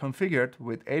are configured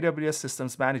with AWS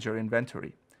Systems Manager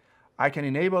Inventory. I can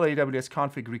enable AWS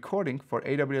Config recording for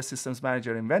AWS Systems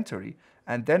Manager Inventory,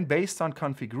 and then based on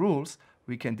config rules,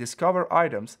 we can discover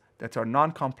items that are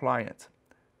non-compliant.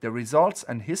 The results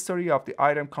and history of the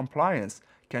item compliance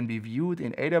can be viewed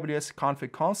in AWS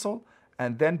Config Console,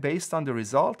 and then based on the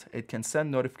result, it can send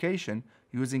notification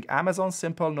using Amazon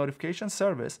Simple Notification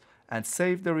Service and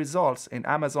save the results in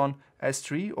Amazon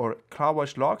S3 or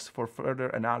CloudWatch logs for further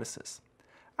analysis.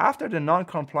 After the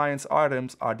non-compliance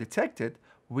items are detected,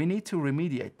 we need to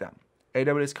remediate them.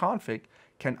 AWS Config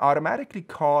can automatically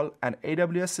call an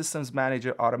AWS Systems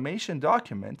Manager automation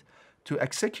document to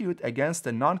execute against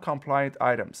the non-compliant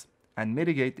items and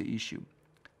mitigate the issue.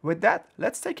 With that,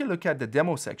 let's take a look at the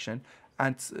demo section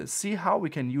and see how we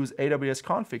can use AWS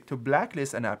Config to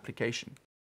blacklist an application.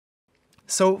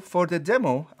 So for the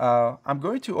demo, I'm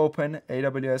going to open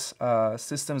AWS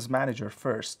Systems Manager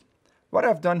first. What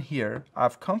I've done here,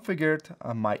 I've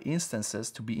configured my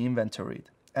instances to be inventoried.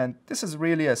 And this is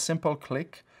really a simple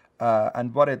click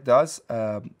And what it does,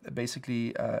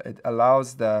 basically, it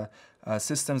allows the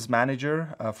systems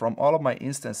manager from all of my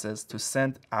instances to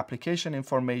send application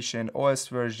information, OS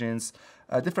versions,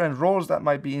 different roles that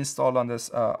might be installed on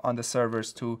the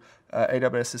servers to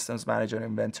AWS Systems Manager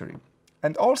inventory.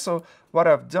 And also, what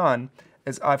I've done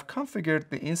is I've configured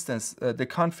the instance, the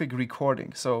config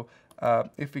recording. So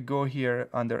if we go here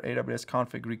under AWS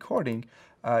config recording,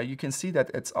 you can see that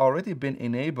it's already been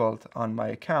enabled on my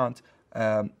account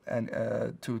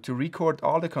to record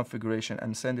all the configuration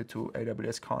and send it to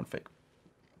AWS config.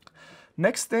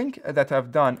 Next thing that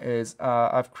I've done is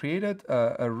I've created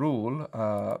a rule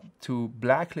to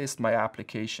blacklist my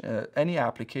application, any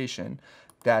application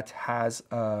that has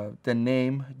the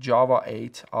name Java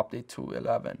 8 update to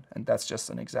 11, and that's just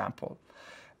an example.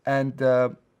 And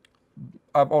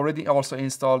I've already also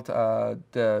installed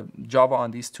the Java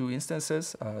on these two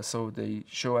instances, so they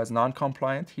show as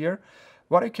non-compliant here.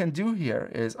 What I can do here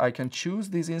is I can choose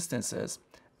these instances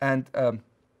and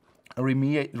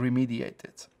remediate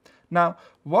it. Now,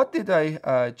 what did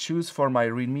I choose for my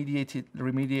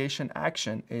remediation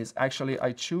action is actually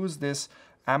I choose this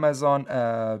Amazon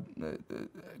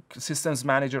Systems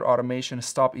Manager Automation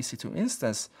Stop EC2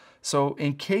 instance. So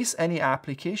in case any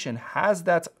application has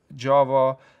that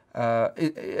Java,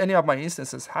 any of my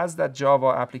instances has that Java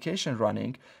application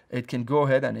running, it can go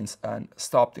ahead and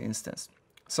stop the instance.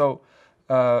 So,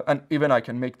 and even I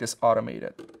can make this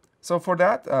automated. So for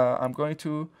that, I'm going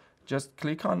to just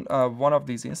click on one of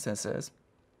these instances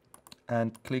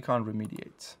and click on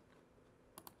remediate.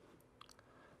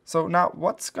 So now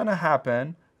what's going to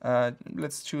happen,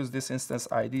 let's choose this instance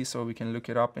ID so we can look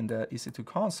it up in the EC2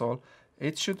 console.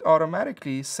 It should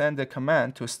automatically send a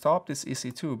command to stop this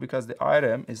EC2 because the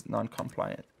item is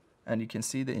non-compliant. And you can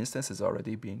see the instance is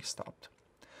already being stopped.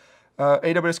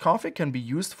 AWS config can be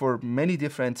used for many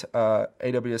different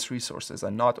AWS resources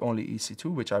and not only EC2,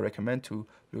 which I recommend to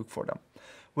look for them.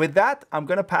 With that, I'm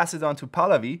going to pass it on to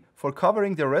Pallavi for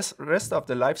covering the rest of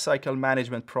the lifecycle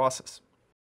management process.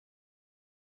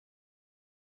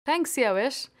 Thanks,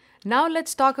 Yavish. Now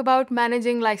let's talk about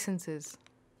managing licenses.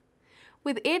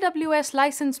 With AWS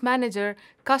License Manager,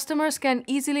 customers can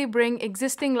easily bring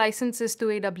existing licenses to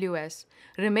AWS,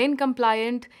 remain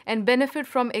compliant, and benefit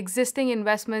from existing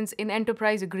investments in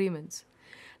enterprise agreements.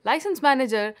 License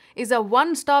Manager is a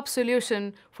one-stop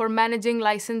solution for managing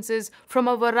licenses from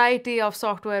a variety of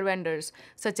software vendors,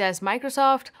 such as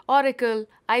Microsoft, Oracle,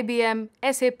 IBM,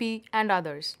 SAP, and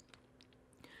others.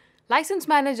 License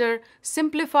Manager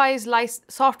simplifies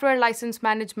software license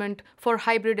management for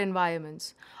hybrid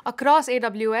environments across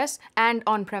AWS and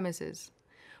on-premises.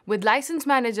 With License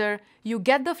Manager, you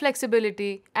get the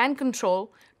flexibility and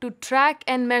control to track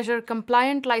and measure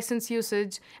compliant license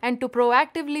usage and to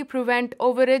proactively prevent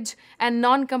overage and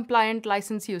non-compliant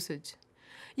license usage.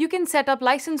 You can set up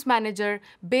License Manager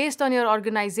based on your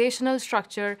organizational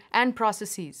structure and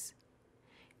processes.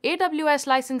 AWS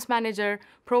License Manager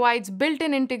provides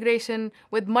built-in integration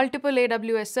with multiple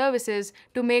AWS services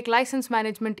to make license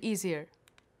management easier.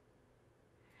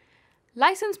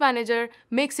 License Manager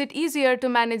makes it easier to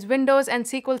manage Windows and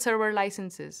SQL Server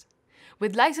licenses.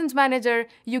 With License Manager,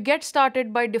 you get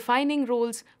started by defining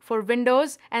rules for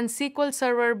Windows and SQL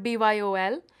Server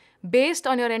BYOL based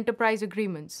on your enterprise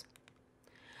agreements.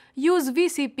 Use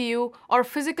vCPU or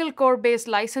physical core-based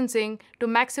licensing to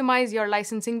maximize your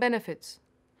licensing benefits.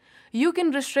 You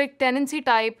can restrict tenancy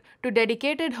type to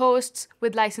dedicated hosts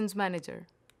with License Manager.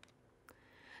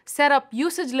 Set up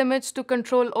usage limits to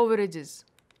control overages.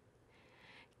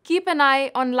 Keep an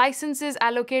eye on licenses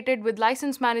allocated with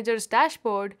License Manager's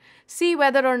dashboard. See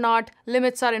whether or not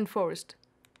limits are enforced.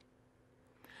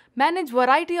 Manage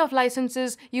variety of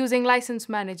licenses using License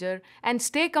Manager and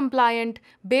stay compliant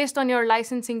based on your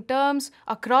licensing terms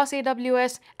across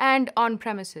AWS and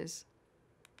on-premises.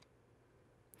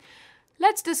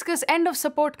 Let's discuss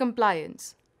end-of-support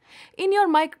compliance.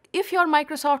 If your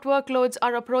Microsoft workloads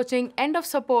are approaching end of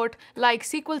support like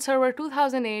SQL Server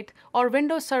 2008 or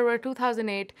Windows Server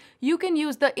 2008, you can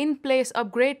use the in-place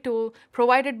upgrade tool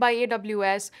provided by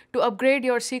AWS to upgrade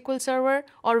your SQL Server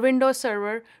or Windows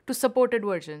Server to supported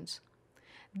versions.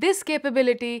 This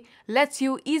capability lets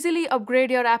you easily upgrade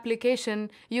your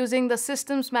application using the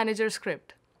Systems Manager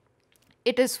script.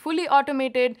 It is fully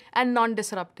automated and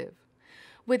non-disruptive.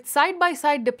 With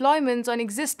side-by-side deployments on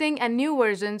existing and new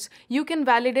versions, you can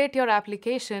validate your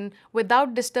application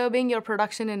without disturbing your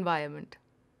production environment.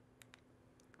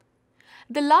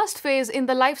 The last phase in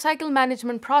the lifecycle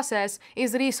management process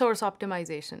is resource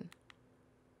optimization.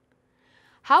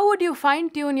 How would you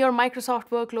fine-tune your Microsoft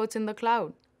workloads in the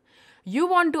cloud? You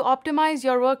want to optimize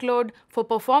your workload for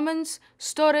performance,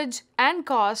 storage, and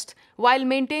cost while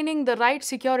maintaining the right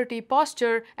security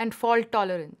posture and fault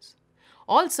tolerance.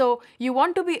 Also, you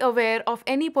want to be aware of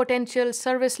any potential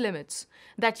service limits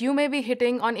that you may be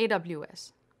hitting on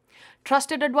AWS.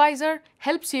 Trusted Advisor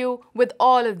helps you with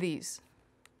all of these.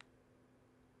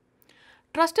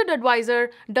 Trusted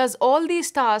Advisor does all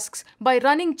these tasks by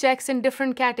running checks in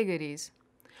different categories.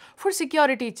 For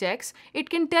security checks, it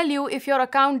can tell you if your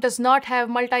account does not have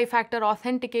multi-factor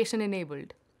authentication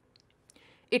enabled.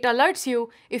 It alerts you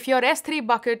if your S3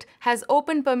 bucket has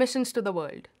open permissions to the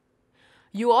world.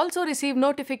 You also receive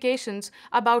notifications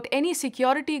about any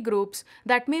security groups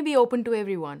that may be open to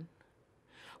everyone.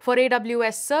 For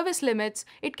AWS service limits,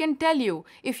 it can tell you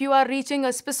if you are reaching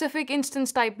a specific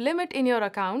instance type limit in your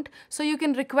account, so you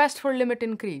can request for limit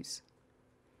increase.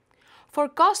 For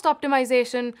cost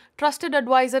optimization, Trusted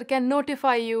Advisor can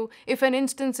notify you if an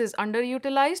instance is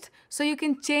underutilized, so you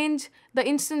can change the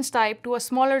instance type to a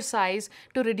smaller size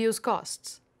to reduce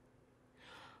costs.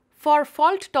 For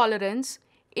fault tolerance,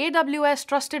 AWS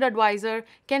Trusted Advisor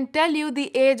can tell you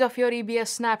the age of your EBS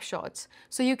snapshots,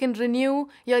 so you can renew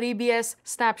your EBS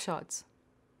snapshots.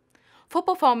 For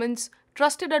performance,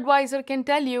 Trusted Advisor can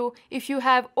tell you if you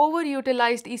have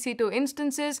overutilized EC2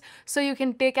 instances, so you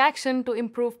can take action to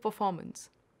improve performance.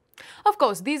 Of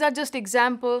course, these are just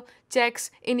example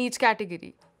checks in each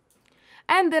category.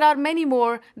 And there are many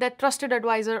more that Trusted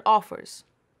Advisor offers.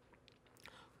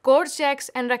 Course checks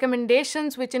and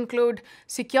recommendations, which include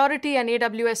security and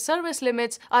AWS service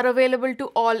limits, are available to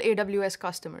all AWS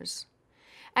customers.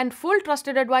 And full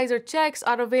Trusted Advisor checks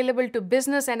are available to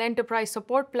business and enterprise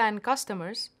support plan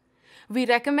customers. We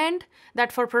recommend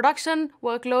that for production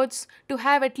workloads to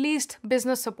have at least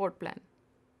business support plan.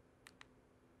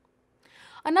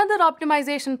 Another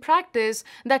optimization practice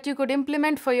that you could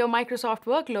implement for your Microsoft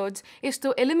workloads is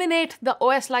to eliminate the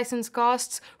OS license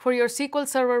costs for your SQL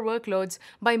Server workloads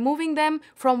by moving them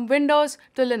from Windows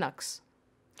to Linux.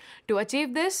 To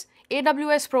achieve this,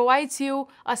 AWS provides you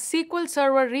a SQL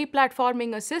Server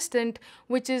replatforming assistant,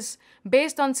 which is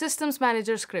based on Systems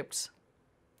Manager scripts.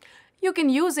 You can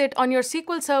use it on your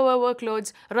SQL Server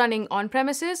workloads running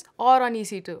on-premises or on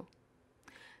EC2.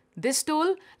 This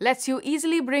tool lets you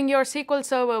easily bring your SQL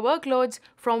Server workloads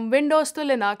from Windows to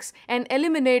Linux and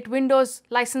eliminate Windows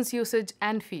license usage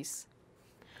and fees.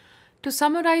 To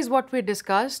summarize what we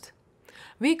discussed,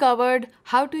 we covered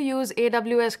how to use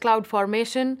AWS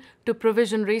CloudFormation to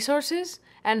provision resources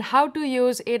and how to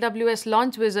use AWS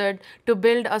Launch Wizard to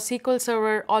build a SQL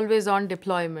Server always-on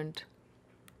deployment.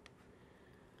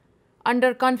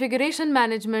 Under Configuration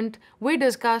Management, we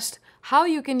discussed how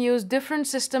you can use different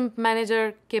system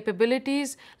manager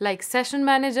capabilities like Session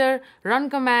Manager, Run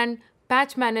Command,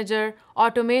 Patch Manager,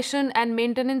 Automation, and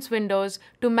Maintenance windows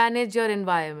to manage your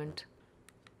environment.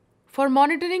 For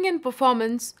monitoring and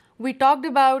performance, we talked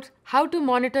about how to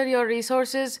monitor your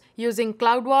resources using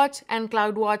CloudWatch and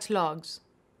CloudWatch logs.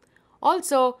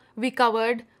 Also, we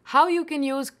covered how you can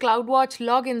use CloudWatch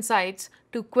log insights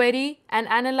to query and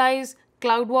analyze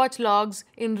CloudWatch logs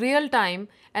in real time,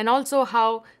 and also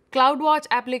how CloudWatch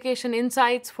application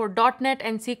insights for .NET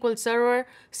and SQL Server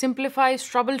simplifies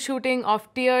troubleshooting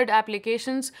of tiered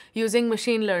applications using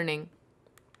machine learning.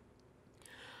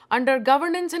 Under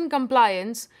Governance and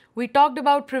Compliance, we talked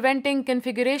about preventing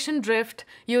configuration drift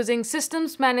using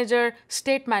Systems Manager,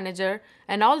 State Manager,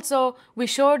 and also we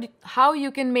showed how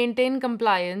you can maintain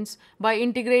compliance by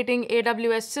integrating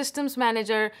AWS Systems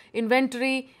Manager,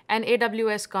 Inventory, and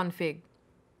AWS Config.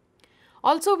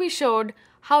 Also, we showed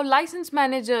how License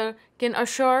Manager can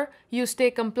assure you stay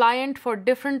compliant for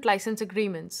different license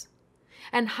agreements,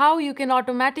 and how you can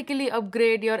automatically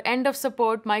upgrade your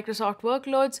end-of-support Microsoft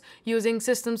workloads using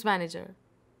Systems Manager.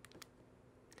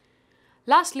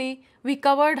 Lastly, we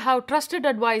covered how Trusted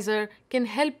Advisor can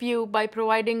help you by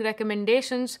providing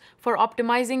recommendations for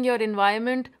optimizing your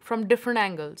environment from different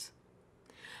angles.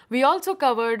 We also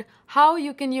covered how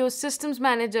you can use Systems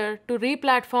Manager to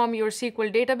replatform your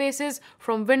SQL databases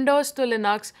from Windows to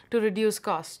Linux to reduce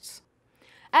costs.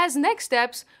 As next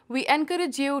steps, we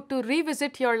encourage you to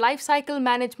revisit your lifecycle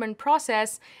management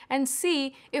process and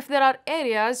see if there are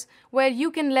areas where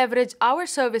you can leverage our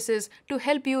services to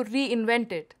help you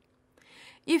reinvent it.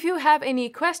 If you have any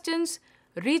questions,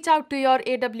 reach out to your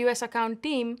AWS account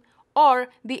team or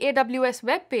the AWS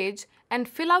webpage and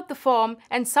fill out the form,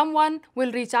 and someone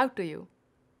will reach out to you.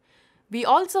 We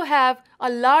also have a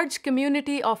large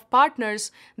community of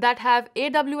partners that have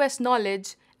AWS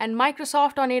knowledge and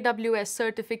Microsoft on AWS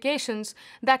certifications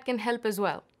that can help as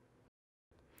well.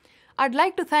 I'd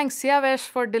like to thank Siavesh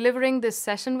for delivering this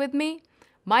session with me.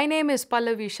 My name is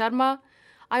Pallavi Sharma.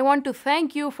 I want to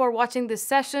thank you for watching this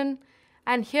session,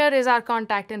 and here is our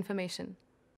contact information.